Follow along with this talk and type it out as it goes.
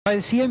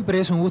Raphael,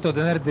 siempre es un gusto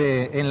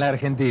tenerte en la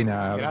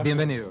Argentina. Gracias.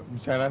 Bienvenido.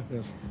 Muchas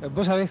gracias.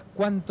 ¿Vos sabés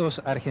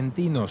cuántos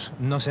argentinos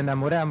nos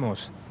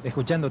enamoramos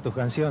escuchando tus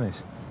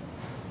canciones?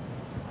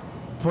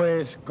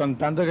 Pues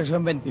contando que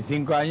son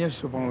 25 años,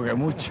 supongo que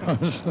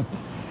muchos.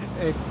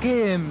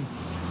 ¿Qué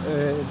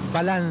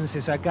balance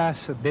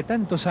sacás de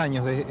tantos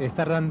años de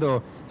estar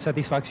dando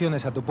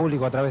satisfacciones a tu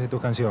público a través de tus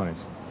canciones?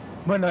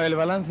 Bueno, el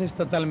balance es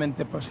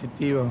totalmente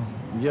positivo.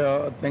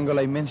 Yo tengo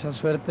la inmensa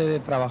suerte de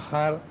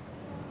trabajar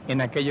en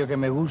aquello que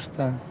me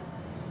gusta.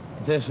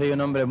 Entonces soy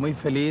un hombre muy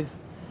feliz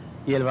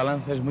y el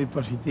balance es muy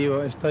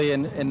positivo. Estoy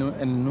en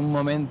un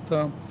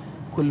momento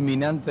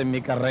culminante en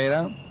mi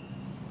carrera,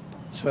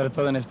 sobre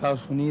todo en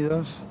Estados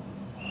Unidos,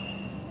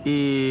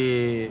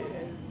 y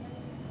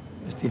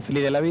estoy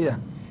feliz de la vida.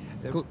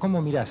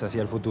 ¿Cómo mirás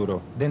hacia el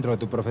futuro, dentro de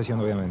tu profesión,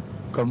 obviamente?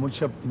 Con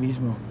mucho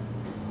optimismo.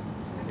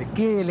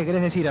 ¿Qué le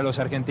querés decir a los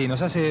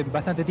argentinos? Hace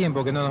bastante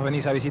tiempo que no nos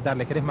venís a visitar.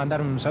 ¿Les querés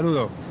mandar un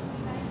saludo?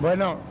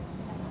 Bueno,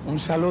 un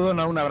saludo,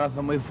 no, un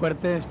abrazo muy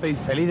fuerte. Estoy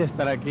feliz de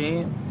estar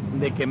aquí,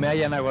 de que me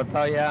hayan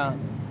agotado ya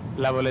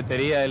la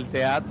boletería del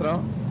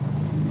teatro.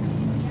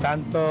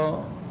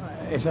 Tanto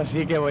es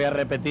así que voy a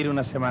repetir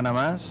una semana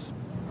más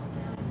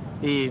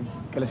y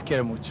que les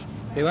quiero mucho.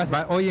 Te vas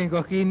hoy en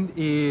Cosquín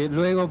y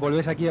luego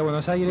volvés aquí a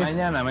Buenos Aires.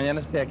 Mañana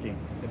estoy aquí.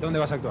 ¿Dónde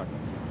vas a actuar?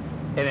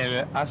 En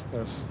el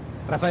Astros.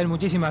 Raphael,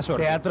 muchísima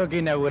suerte. Teatro que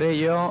inauguré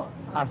yo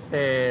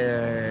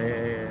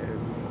hace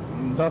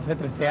 12,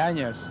 13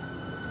 años.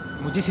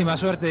 Muchísima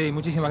suerte y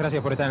muchísimas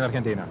gracias por estar en la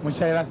Argentina.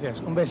 Muchas gracias.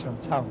 Un beso.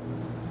 Chao.